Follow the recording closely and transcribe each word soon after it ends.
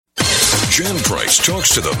Jan Price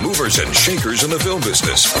talks to the movers and shakers in the film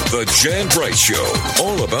business. The Jan Price Show,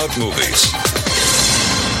 all about movies.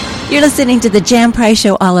 You're listening to the Jan Price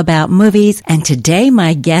Show, all about movies. And today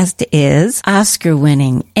my guest is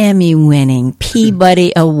Oscar-winning, Emmy-winning,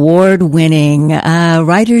 Peabody Award-winning,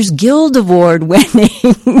 Writers Guild Award-winning,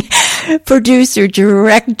 producer,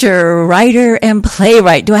 director, writer, and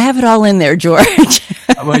playwright. Do I have it all in there, George?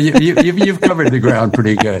 Well, you've covered the ground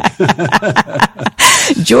pretty good.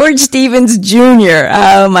 George Stevens Jr.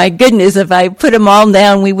 Oh, my goodness. If I put them all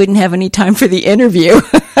down, we wouldn't have any time for the interview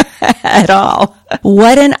at all.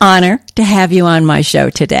 What an honor to have you on my show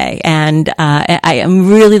today. And I am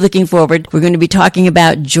really looking forward. We're going to be talking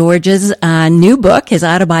about George's new book, his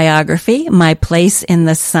autobiography, My Place in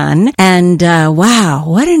the Sun. And wow,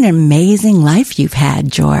 what an amazing life you've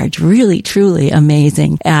had, George. Really, truly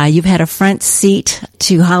amazing. You've had a front seat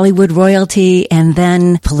to Hollywood royalty and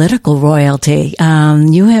then political royalty.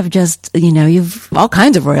 You have just, you've all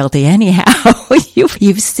kinds of royalty anyhow.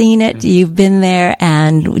 You've seen it, you've been there,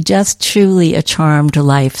 and just truly a charmed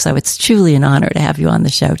life. So it's truly an honor to have you on the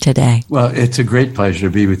show today. Well, it's a great pleasure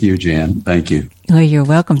to be with you, Jan. Thank you. Oh, you're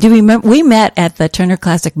welcome. Do you remember we met at the Turner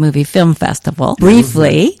Classic Movie Film Festival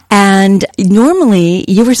briefly, and normally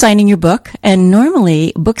you were signing your book, and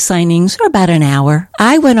normally book signings are about an hour.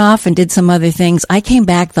 I went off and did some other things. I came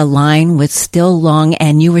back, the line was still long,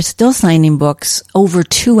 and you were still signing books over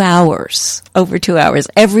 2 hours. Over 2 hours.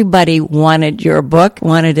 Everybody wanted your book,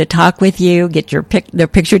 wanted to talk with you, get their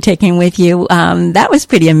picture taken with you. That was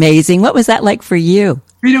pretty amazing. What was that like for you?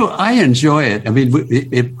 I enjoy it. I mean,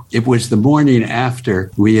 it was the morning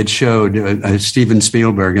after we had showed, Steven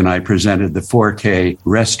Spielberg and I presented the 4K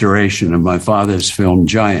restoration of my father's film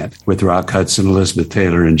Giant with Rock Hudson, Elizabeth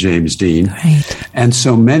Taylor, and James Dean. Right. And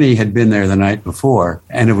so many had been there the night before.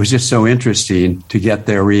 And it was just so interesting to get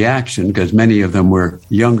their reaction because many of them were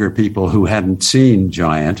younger people who hadn't seen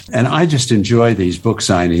Giant. And I just enjoy these book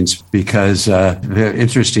signings because they're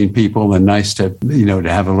interesting people and nice to, to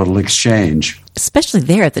have a little exchange. Especially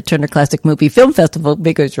there at the Turner Classic Movie Film Festival,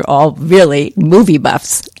 because you're all really movie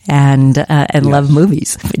buffs and yes. Love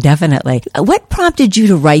movies, definitely. What prompted you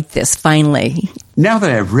to write this finally? Now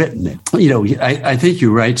that I've written it, I think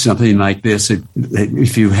you write something like this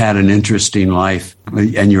if you've had an interesting life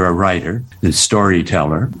and you're a writer, a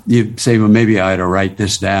storyteller, you say, well, maybe I ought to write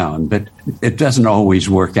this down. But it doesn't always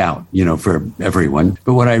work out, for everyone.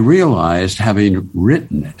 But what I realized, having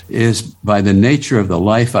written it, is by the nature of the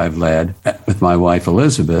life I've led with my wife,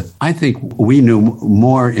 Elizabeth, I think we knew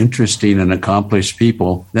more interesting and accomplished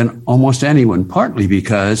people than almost anyone, partly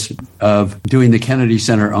because of doing the Kennedy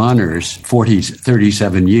Center honors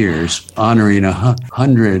 37 years, honoring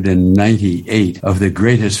 198 of the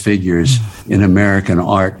greatest figures in American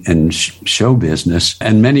art and show business,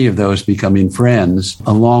 and many of those becoming friends,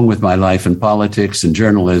 along with my life in politics and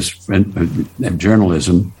journalism.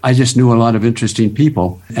 I just knew a lot of interesting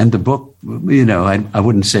people, and the book, I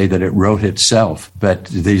wouldn't say that it wrote itself, but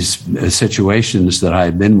these situations that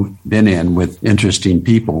I've been in with interesting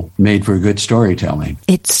people made for good storytelling.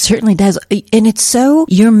 It certainly does. And it's so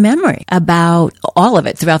your memory about all of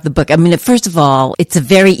it throughout the book. I mean, first of all, it's a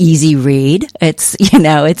very easy read. It's, and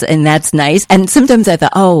that's nice. And sometimes I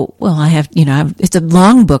thought, oh, well, it's a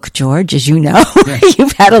long book, George, as you know.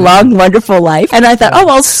 You've had a long, wonderful life. And I thought,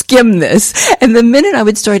 I'll skim this. And the minute I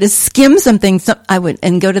would start to skim something, I would,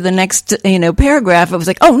 and go to the next paragraph, it was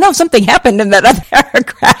like, oh no, something happened in that other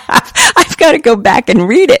paragraph. I've got to go back and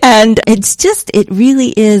read it. And it really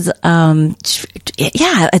is,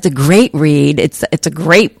 it's a great read. It's a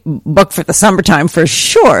great book for the summertime for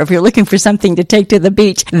sure. If you're looking for something to take to the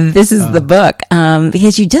beach, this is the book.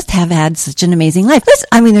 Because you just have had such an amazing life. There's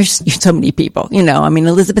so many people,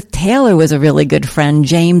 Elizabeth Taylor was a really good friend.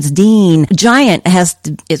 James Dean. Giant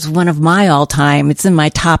is one of my all-time. It's in my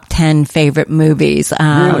top 10 favorite movies.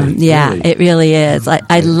 Really? Yeah, really? It really is.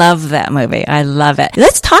 I love that movie. I love it.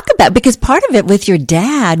 Let's talk about, because part of it with your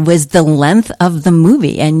dad was the length of the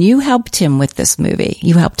movie, and you helped him with this movie.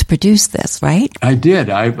 You helped produce this, right? I did.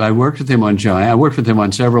 I worked with him on Giant. I worked with him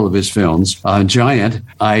on several of his films. On Giant,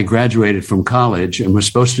 I graduated from college and was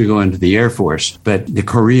supposed to go into the Air Force, but the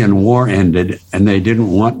Korean War ended, and they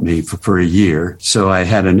didn't want me for a year, so I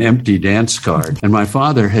had an empty dance card. And my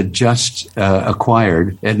father had just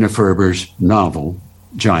acquired Edna Ferber's novel,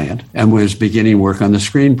 Giant, and was beginning work on the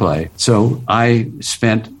screenplay. So I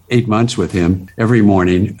spent 8 months with him every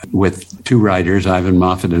morning with two writers, Ivan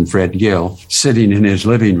Moffat and Fred Gill, sitting in his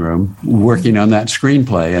living room working on that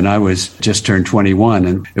screenplay. And I was just turned 21,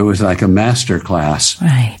 and it was like a master class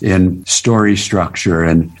in story structure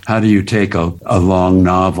and how do you take a long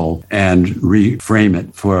novel and reframe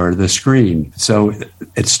it for the screen. So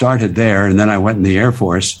it started there, and then I went in the Air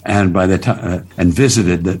Force, and by the time and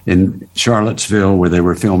visited in Charlottesville, where they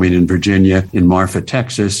were filming in Virginia, in Marfa,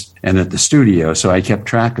 Texas, and at the studio. So I kept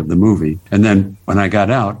track of the movie. And then when I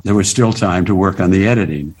got out, there was still time to work on the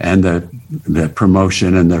editing and the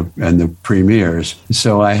promotion and the premieres.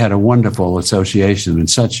 So I had a wonderful association and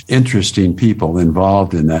such interesting people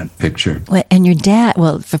involved in that picture. Well, and your dad,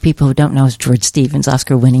 well, for people who don't know, is George Stevens,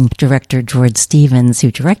 Oscar-winning director George Stevens,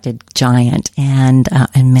 who directed Giant and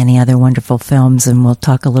many other wonderful films, and we'll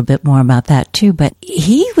talk a little bit more about that too. But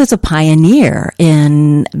he was a pioneer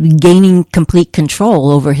in gaining complete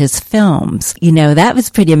control over his films. You know, that was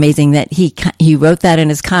pretty amazing that he wrote that in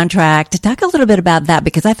his contract. Talk a little bit about that,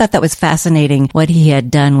 because I thought that was fascinating what he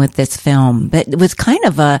had done with this film. But it was kind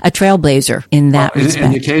of a trailblazer in that respect.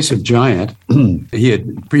 In the case of Giant, he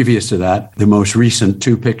had, previous to that, the most recent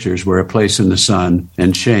two pictures were A Place in the Sun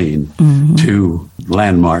and Shane, two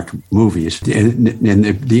landmark movies. And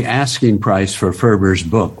the asking price for Ferber's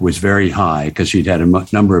book was very high because she'd had a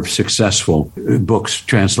number of successful books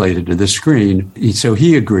translated to the screen. So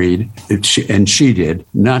he agreed, and she did,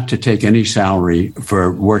 not to take any salary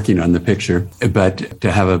for working on the picture, but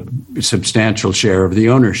to have a substantial share of the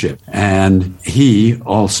ownership. And he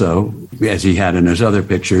also, as he had in his other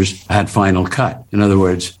pictures, had final cut. In other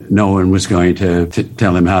words, no one was going to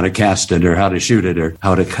tell him how to cast it or how to shoot it or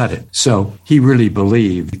how to cut it. So he really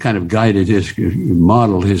believed, kind of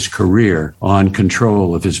modeled his career on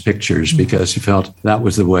control of his pictures, because he felt that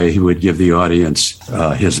was the way he would give the audience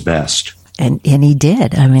his best. And he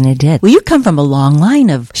did. I mean, it did. Well, you come from a long line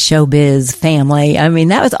of showbiz family. I mean,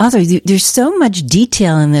 that was awesome. There's so much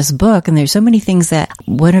detail in this book, and there's so many things that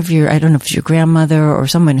one of your, I don't know if it's your grandmother or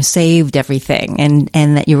someone who saved everything,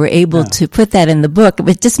 and that you were able to put that in the book.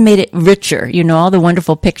 It just made it richer, you know, all the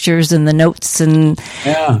wonderful pictures and the notes and...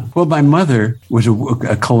 Yeah. Well, my mother was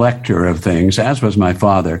a collector of things, as was my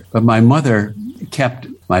father. But my mother kept...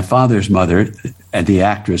 My father's mother, the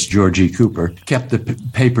actress Georgie Cooper, kept the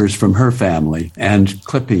papers from her family and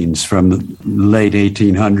clippings from the late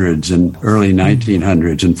 1800s and early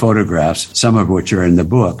 1900s and photographs, some of which are in the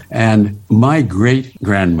book. And my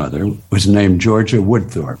great-grandmother was named Georgia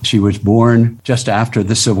Woodthorpe. She was born just after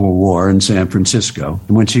the Civil War in San Francisco.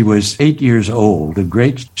 And when she was 8 years old, a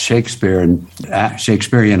great Shakespearean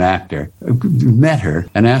actor met her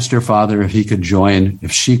and asked her father if she could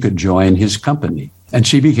join his company. And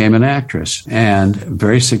she became an actress, and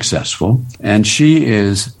very successful. And she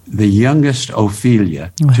is the youngest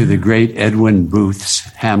Ophelia to the great Edwin Booth's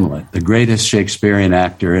Hamlet, the greatest Shakespearean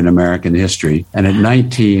actor in American history. And at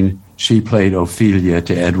 19, she played Ophelia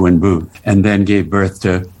to Edwin Booth, and then gave birth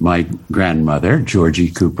to my grandmother, Georgie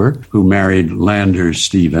Cooper, who married Landers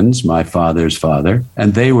Stevens, my father's father.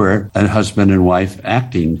 And they were a husband and wife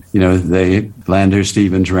acting. You know, Landers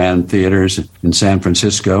Stevens ran theaters in San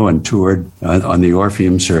Francisco and toured on the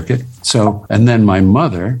Orpheum circuit. So, and then my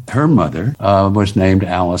mother, her mother, was named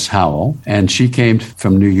Alice Howell, and she came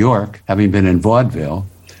from New York, having been in vaudeville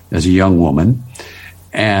as a young woman.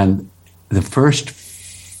 And the first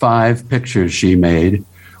 5 pictures she made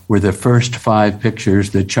were the first 5 pictures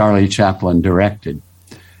that Charlie Chaplin directed.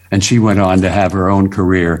 And she went on to have her own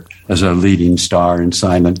career as a leading star in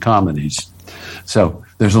silent comedies. So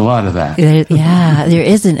there's a lot of that. There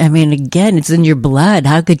isn't. I mean, again, it's in your blood.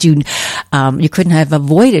 How could you couldn't have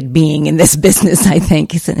avoided being in this business, I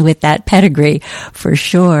think, with that pedigree, for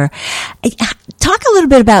sure. Talk a little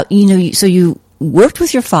bit about, so you worked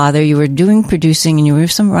with your father, you were doing producing and you were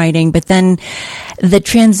some writing, but then the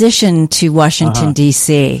transition to Washington,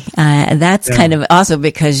 D.C., that's kind of also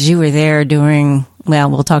because you were there during, well,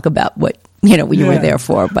 we'll talk about what you were there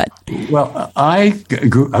for, but... Well, I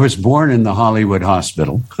was born in the Hollywood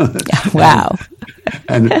Hospital. Wow.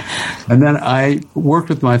 and then I worked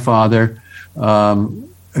with my father on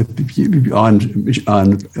a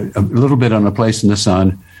little bit on A Place in the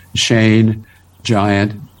Sun, Shane,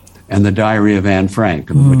 Giant, and The Diary of Anne Frank,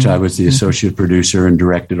 in which I was the associate producer and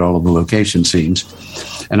directed all of the location scenes.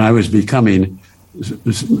 And I was becoming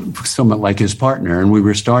somewhat like his partner, and we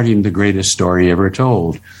were starting The Greatest Story Ever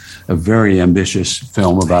Told, a very ambitious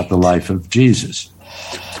film about the life of Jesus.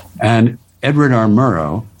 And Edward R.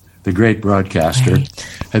 Murrow, the great broadcaster,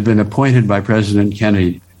 had been appointed by President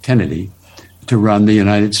Kennedy to run the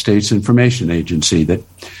United States Information Agency,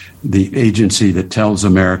 the agency that tells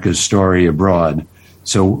America's story abroad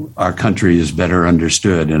so our country is better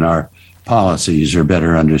understood and our policies are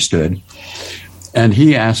better understood. And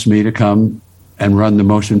he asked me to come and run the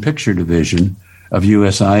motion picture division of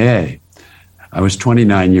USIA. I was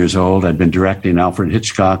 29 years old. I'd been directing Alfred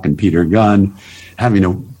Hitchcock and Peter Gunn, having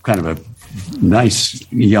a kind of a nice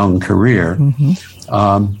young career.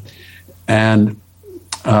 And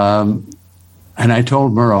I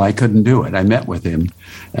told Murrow I couldn't do it. I met with him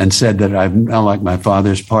and said that I'm not like my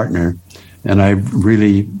father's partner, and I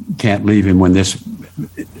really can't leave him when this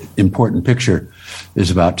important picture is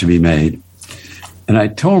about to be made. And I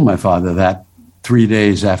told my father that 3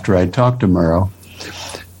 days after I talked to Murrow,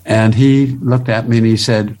 and he looked at me and he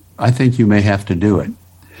said, I think you may have to do it.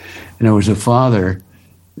 And it was a father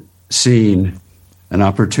seeing an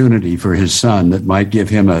opportunity for his son that might give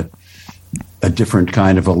him a different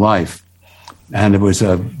kind of a life. And it was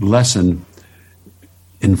a lesson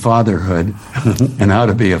in fatherhood and how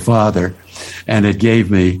to be a father. And it gave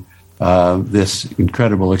me this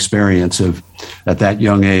incredible experience of, at that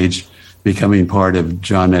young age, becoming part of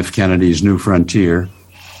John F. Kennedy's New Frontier.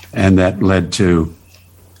 And that led to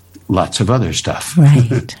lots of other stuff.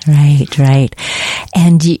 Right.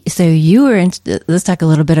 And so you were let's talk a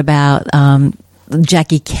little bit about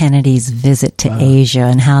Jackie Kennedy's visit to Asia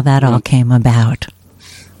and how that all came about.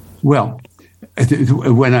 Well,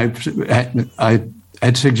 when I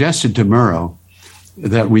had suggested to Murrow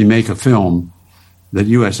that we make a film, that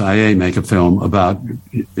USIA make a film about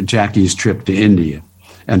Jackie's trip to India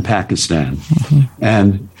and Pakistan.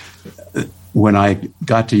 And when I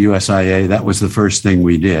got to USIA, that was the first thing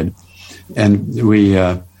we did. And they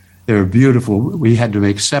were beautiful. We had to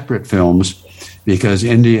make separate films because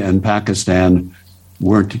India and Pakistan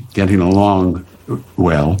weren't getting along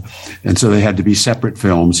well. And so they had to be separate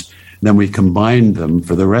films. Then we combined them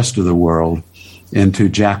for the rest of the world into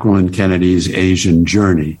Jacqueline Kennedy's Asian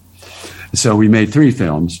Journey. So we made 3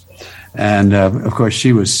 films. And of course,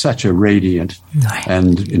 she was such a radiant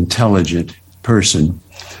and intelligent person.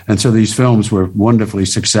 And so these films were wonderfully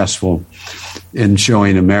successful in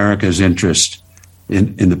showing America's interest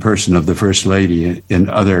in the person of the First Lady in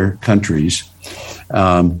other countries.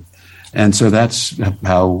 And so that's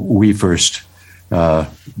how we first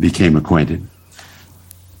became acquainted.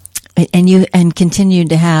 And you continued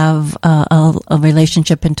to have a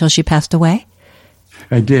relationship until she passed away?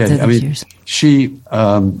 I did. I mean, she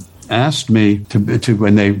asked me to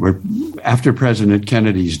when they were, after President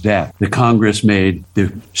Kennedy's death, the Congress made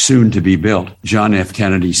the soon-to-be-built John F.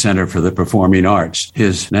 Kennedy Center for the Performing Arts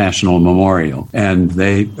his national memorial. And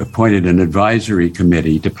they appointed an advisory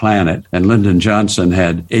committee to plan it. And Lyndon Johnson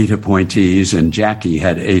had 8 appointees, and Jackie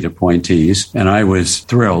had 8 appointees. And I was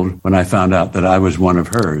thrilled when I found out that I was one of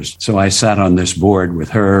hers. So I sat on this board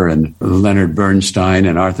with her and Leonard Bernstein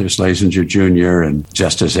and Arthur Schlesinger Jr. and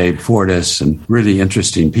Justice Abe Fortas and really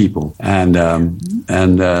interesting people. And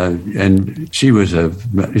she was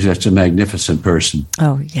just a magnificent person.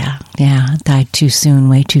 Oh, yeah. Died too soon,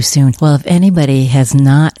 way too soon. Well, if anybody has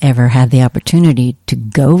not ever had the opportunity to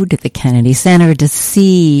go to the Kennedy Center to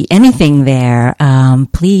see anything there,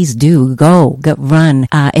 please do run.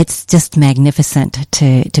 It's just magnificent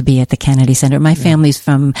to be at the Kennedy Center. My family's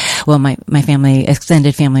from, my family,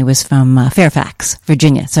 extended family was from Fairfax,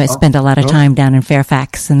 Virginia. So I spent a lot of time down in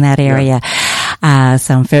Fairfax in that area.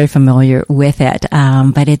 So I'm very familiar with it.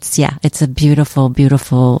 But it's a beautiful,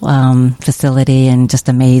 beautiful facility and just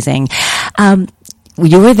amazing.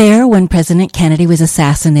 You were there when President Kennedy was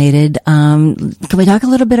assassinated. Can we talk a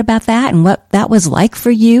little bit about that and what that was like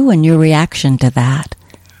for you and your reaction to that?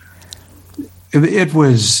 It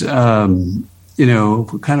was, kind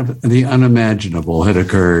of the unimaginable had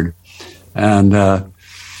occurred. And,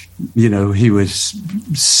 he was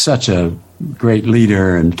such a great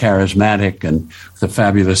leader and charismatic and with a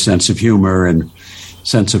fabulous sense of humor and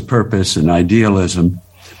sense of purpose and idealism.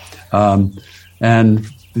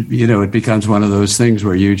 It becomes one of those things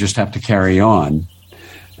where you just have to carry on.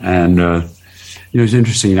 And, it's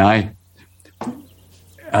interesting.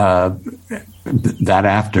 That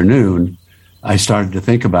afternoon, I started to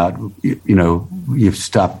think about, you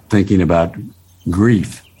stop thinking about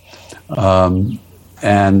grief and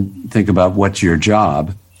think about what's your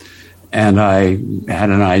job. And I had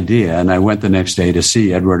an idea, and I went the next day to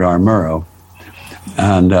see Edward R. Murrow.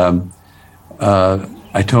 And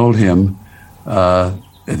I told him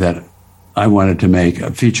that I wanted to make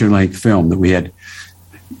a feature-length film, that we had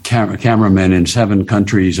cameramen in 7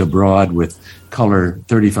 countries abroad with color,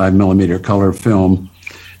 35 millimeter color film,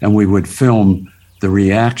 and we would film the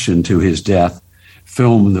reaction to his death,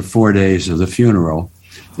 film the 4 days of the funeral,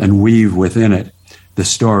 and weave within it the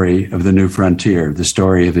story of the New Frontier, the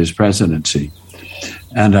story of his presidency.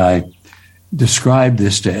 And I described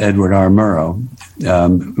this to Edward R. Murrow,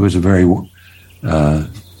 who was a very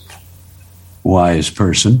wise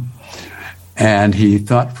person. And he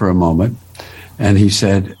thought for a moment, and he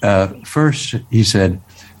said, first, he said,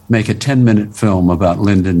 make a 10-minute film about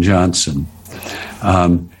Lyndon Johnson.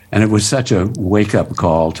 And it was such a wake-up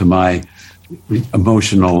call to my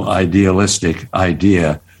emotional, idealistic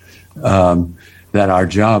idea that our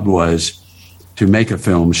job was to make a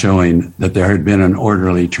film showing that there had been an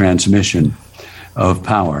orderly transmission of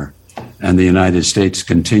power, and the United States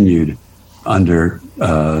continued under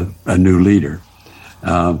a new leader.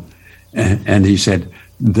 And he said,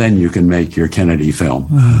 then you can make your Kennedy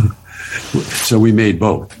film. So we made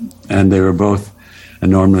both, and they were both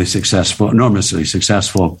enormously successful.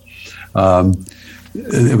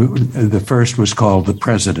 The first was called The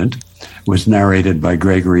President, was narrated by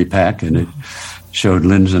Gregory Peck, and it showed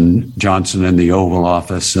Lyndon Johnson in the Oval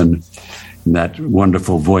Office, and that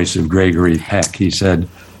wonderful voice of Gregory Peck. He said,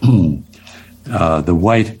 the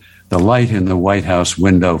light in the White House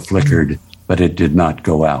window flickered, but it did not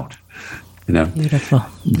go out. You know. Beautiful.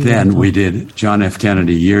 Then we did John F.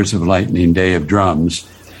 Kennedy, Years of Lightning, Day of Drums,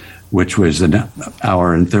 which was an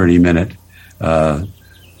hour and 30-minute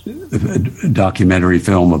documentary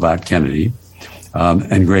film about Kennedy.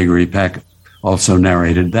 And Gregory Peck also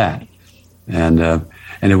narrated that. And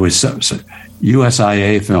it was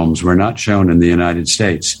USIA films were not shown in the United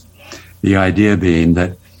States. The idea being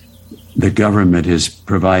that the government is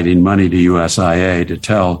providing money to USIA to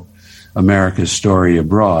tell America's story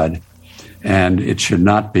abroad, and it should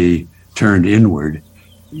not be turned inward,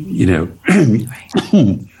 using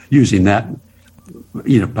that,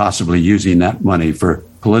 possibly using that money for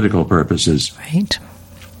political purposes. Right.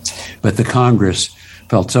 But the Congress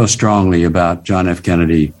felt so strongly about John F.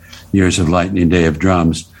 Kennedy, Years of Lightning, Day of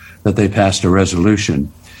Drums, that they passed a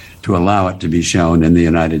resolution to allow it to be shown in the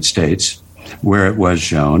United States, where it was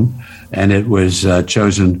shown, and it was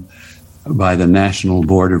chosen by the National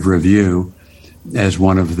Board of Review as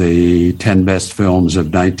one of the 10 best films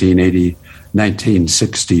of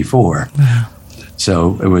 1964. Wow.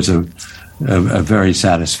 So it was a very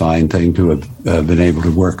satisfying thing to have been able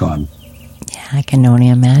to work on. Yeah, I can only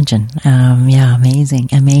imagine. Amazing.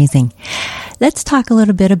 Let's talk a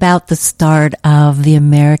little bit about the start of the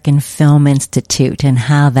American Film Institute and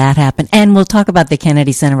how that happened. And we'll talk about the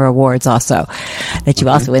Kennedy Center Awards also, that you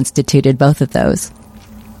also instituted, both of those.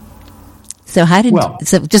 So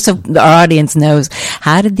just so our audience knows,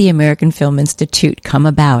 how did the American Film Institute come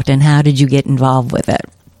about, and how did you get involved with it?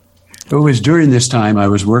 It was during this time I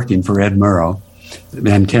was working for Ed Murrow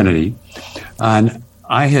and Kennedy, and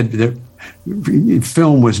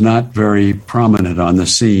film was not very prominent on the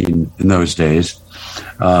scene in those days,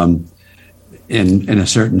 in a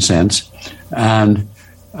certain sense, and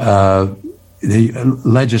the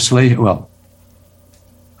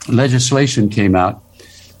legislation came out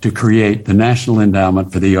to create the National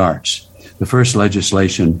Endowment for the Arts. The first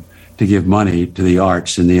legislation to give money to the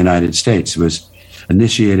arts in the United States was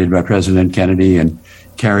initiated by President Kennedy and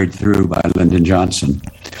carried through by Lyndon Johnson.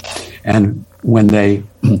 And when the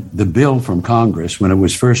bill from Congress, when it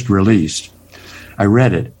was first released, I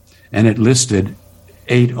read it, and it listed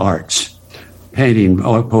 8 arts: painting,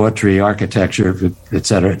 poetry, architecture, et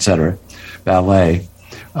cetera, ballet.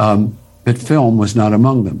 But film was not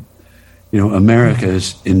among them.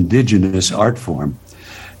 America's indigenous art form.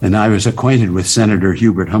 And I was acquainted with Senator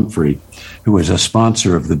Hubert Humphrey, who was a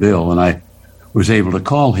sponsor of the bill, and I was able to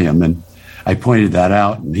call him, and I pointed that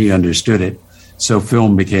out, and he understood it. So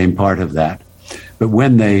film became part of that. But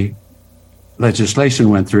when legislation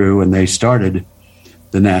went through and they started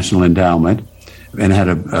the National Endowment and had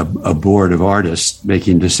a board of artists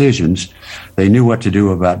making decisions, they knew what to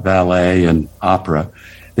do about ballet and opera.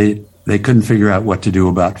 They couldn't figure out what to do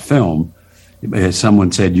about film.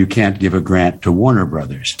 Someone said, you can't give a grant to Warner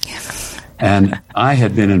Brothers. And I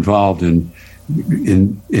had been involved in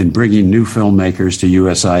bringing new filmmakers to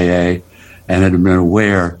USIA, and had been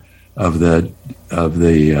aware of the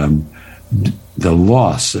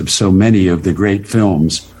loss of so many of the great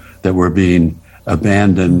films that were being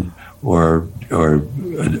abandoned or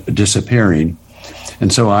disappearing.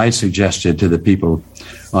 And so I suggested to the people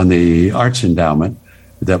on the Arts Endowment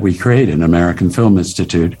that we create an American Film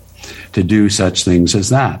Institute to do such things as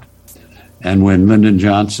that. And when Lyndon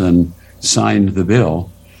Johnson signed the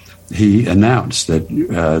bill, he announced that,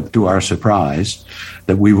 to our surprise,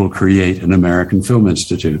 that we will create an American Film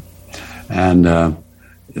Institute. And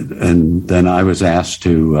then I was asked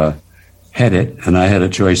to head it, and I had a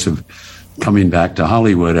choice of coming back to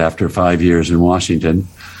Hollywood after 5 years in Washington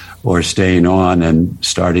or staying on and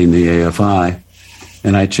starting the AFI,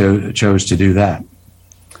 and I chose to do that.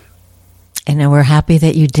 And we're happy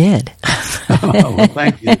that you did. Well,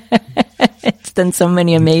 thank you. It's done so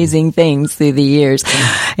many amazing things through the years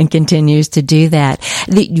and continues to do that.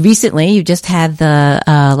 Recently, you just had the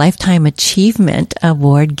Lifetime Achievement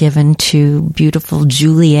Award given to beautiful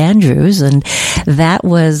Julie Andrews, and that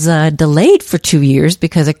was delayed for 2 years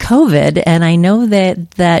because of COVID. And I know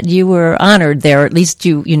that you were honored there, or at least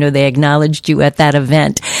they acknowledged you at that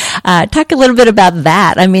event. Talk a little bit about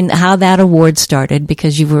that. I mean, how that award started,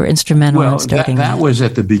 because you were instrumental in starting that. That was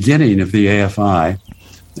at the beginning of the AFI.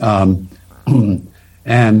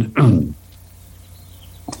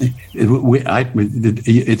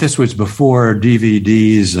 This was before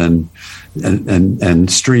DVDs and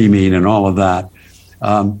streaming and all of that.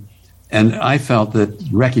 And I felt that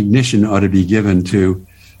recognition ought to be given to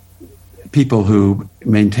people who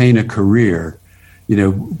maintain a career,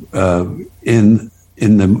 in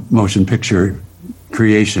the motion picture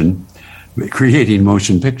creating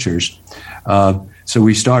motion pictures. So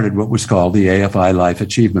we started what was called the AFI Life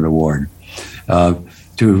Achievement Award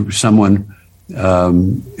to someone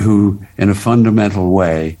who, in a fundamental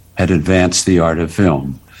way, had advanced the art of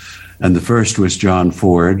film. And the first was John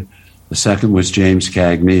Ford. The second was James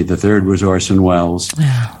Cagney. The third was Orson Welles,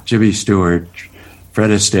 Jimmy Stewart,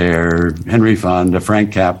 Fred Astaire, Henry Fonda,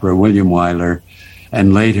 Frank Capra, William Wyler,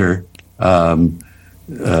 and later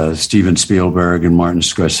Steven Spielberg and Martin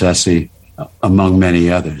Scorsese, among many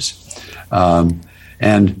others.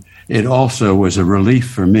 And it also was a relief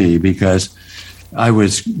for me because I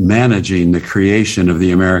was managing the creation of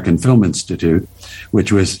the American Film Institute,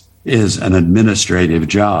 which is an administrative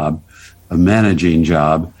job, a managing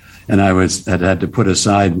job, and had had to put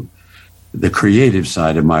aside the creative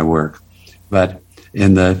side of my work. But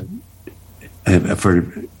for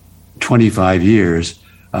 25 years,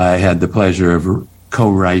 I had the pleasure of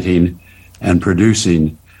co-writing and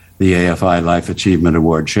producing the AFI Life Achievement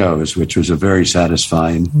Award shows, which was a very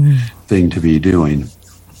satisfying thing to be doing.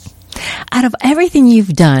 Out of everything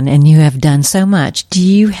you've done, and you have done so much, do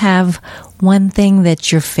you have one thing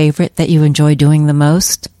that's your favorite that you enjoy doing the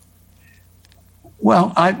most?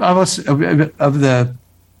 Well, I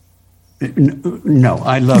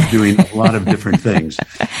love doing a lot of different things.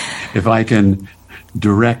 If I can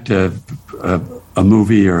direct a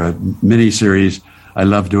movie or a miniseries, I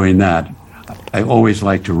love doing that. I always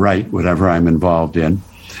like to write whatever I'm involved in.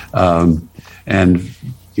 I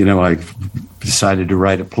decided to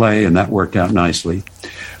write a play, and that worked out nicely.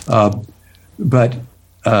 And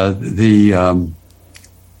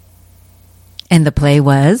the play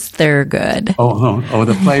was Thurgood.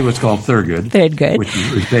 The play was called Thurgood. Thurgood. Which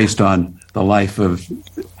was based on the life of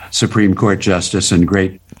Supreme Court Justice and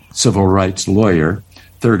great civil rights lawyer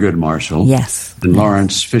Thurgood Marshall. Yes. And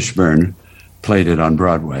Lawrence Fishburne played it on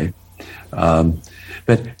Broadway.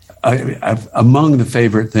 But among the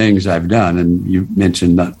favorite things I've done, and you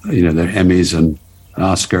mentioned the Emmys and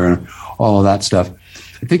Oscar and all of that stuff,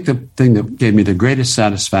 I think the thing that gave me the greatest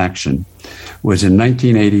satisfaction was in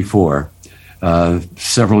 1984,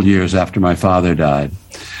 several years after my father died.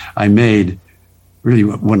 I made really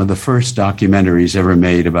one of the first documentaries ever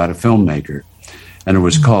made about a filmmaker, and it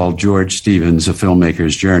was called George Stevens, A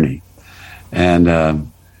Filmmaker's Journey. And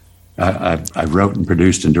I wrote and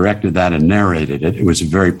produced and directed that and narrated it. It was a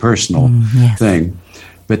very personal thing.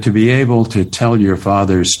 But to be able to tell your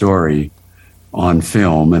father's story on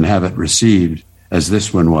film and have it received as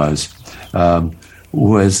this one was, I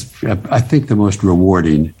think, the most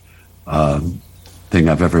rewarding thing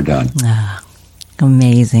I've ever done.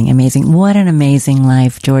 Amazing, amazing. What an amazing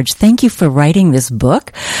life, George. Thank you for writing this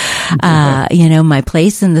book. My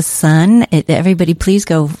Place in the Sun. Everybody, please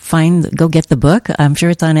go get the book. I'm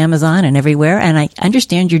sure it's on Amazon and everywhere. And I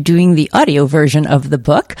understand you're doing the audio version of the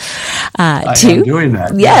book, too. I am doing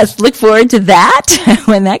that. Yes. Look forward to that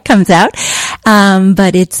when that comes out.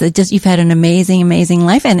 But it's just, you've had an amazing, amazing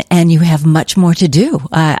life, and you have much more to do.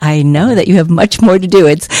 I know that you have much more to do.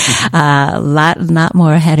 It's a lot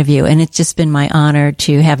more ahead of you. And it's just been my honor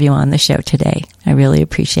to have you on the show today. I really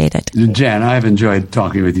appreciate it. Jan, I've enjoyed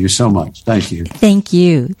talking with you so much. Thank you. Thank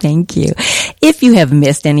you. Thank you. If you have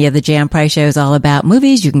missed any of the Jan Price shows all about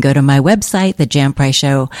movies, you can go to my website,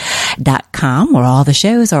 thejanpriceshow.com, where all the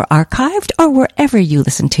shows are archived, or wherever you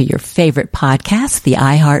listen to your favorite podcasts, the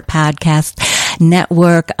iHeart Podcast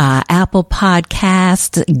Network, Apple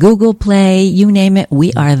Podcasts, Google Play, you name it,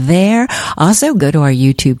 we are there. Also, go to our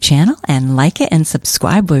YouTube channel and like it and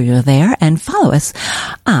subscribe where you're there, and follow us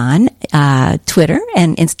on Twitter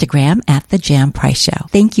and Instagram at The Jan Price Show.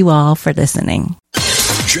 Thank you all for listening.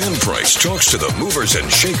 Jan Price talks to the movers and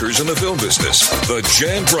shakers in the film business. The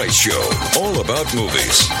Jan Price Show, all about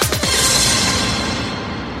movies.